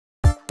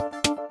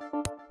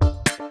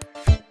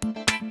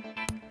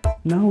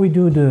Now we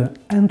do the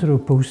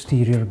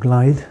antero-posterior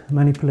glide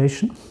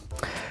manipulation.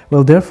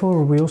 Well,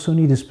 therefore, we also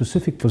need a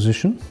specific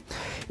position.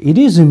 It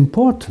is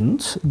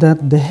important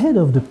that the head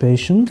of the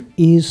patient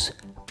is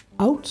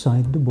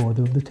outside the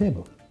border of the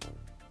table,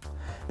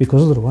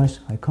 because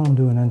otherwise I can't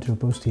do an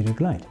antero-posterior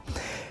glide.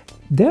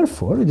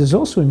 Therefore, it is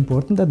also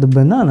important that the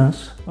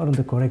bananas are in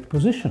the correct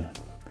position.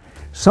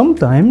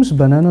 Sometimes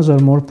bananas are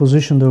more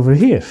positioned over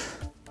here,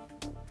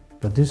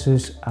 but this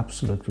is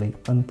absolutely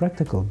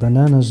unpractical.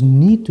 Bananas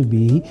need to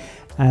be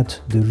at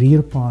the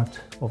rear part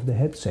of the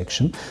head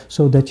section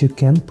so that you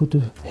can put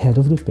the head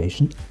of the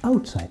patient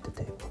outside the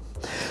table.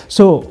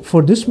 So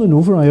for this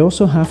maneuver I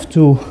also have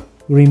to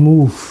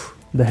remove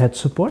the head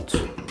support,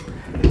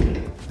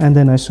 and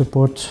then I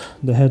support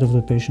the head of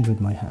the patient with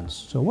my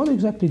hands. So what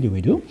exactly do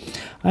we do?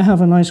 I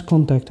have a nice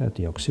contact at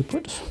the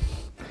occiput,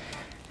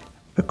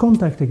 a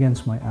contact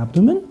against my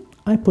abdomen,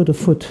 I put a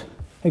foot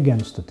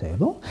against the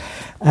table,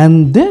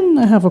 and then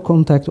I have a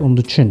contact on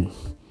the chin.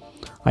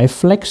 I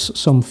flex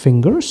some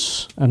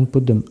fingers and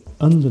put them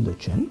under the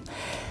chin,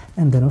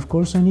 and then of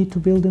course I need to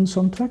build in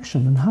some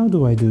traction. And how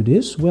do I do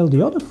this? Well,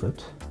 the other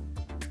foot,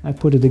 I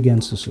put it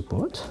against the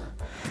support,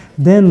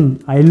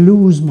 then I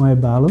lose my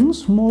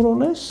balance more or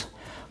less,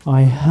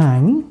 I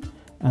hang,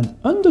 and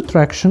under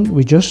traction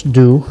we just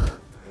do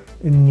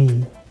a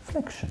knee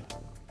flexion.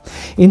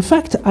 In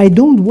fact, I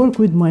don't work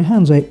with my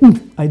hands,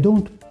 I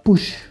don't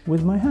push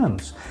with my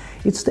hands.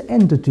 It's the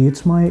entity,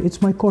 it's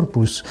my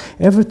corpus.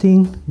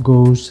 Everything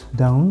goes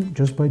down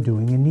just by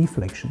doing a knee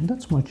flexion.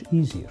 That's much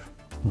easier.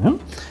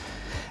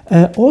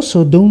 Yeah?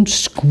 Also, don't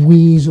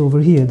squeeze over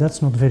here.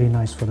 That's not very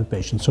nice for the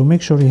patient. So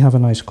make sure you have a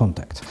nice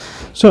contact.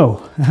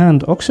 So,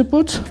 hand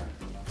occiput,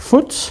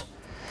 foot,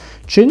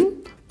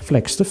 chin,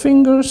 flex the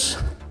fingers,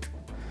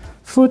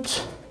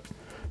 foot,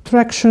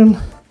 traction,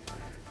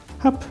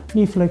 up,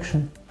 knee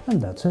flexion, and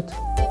that's it.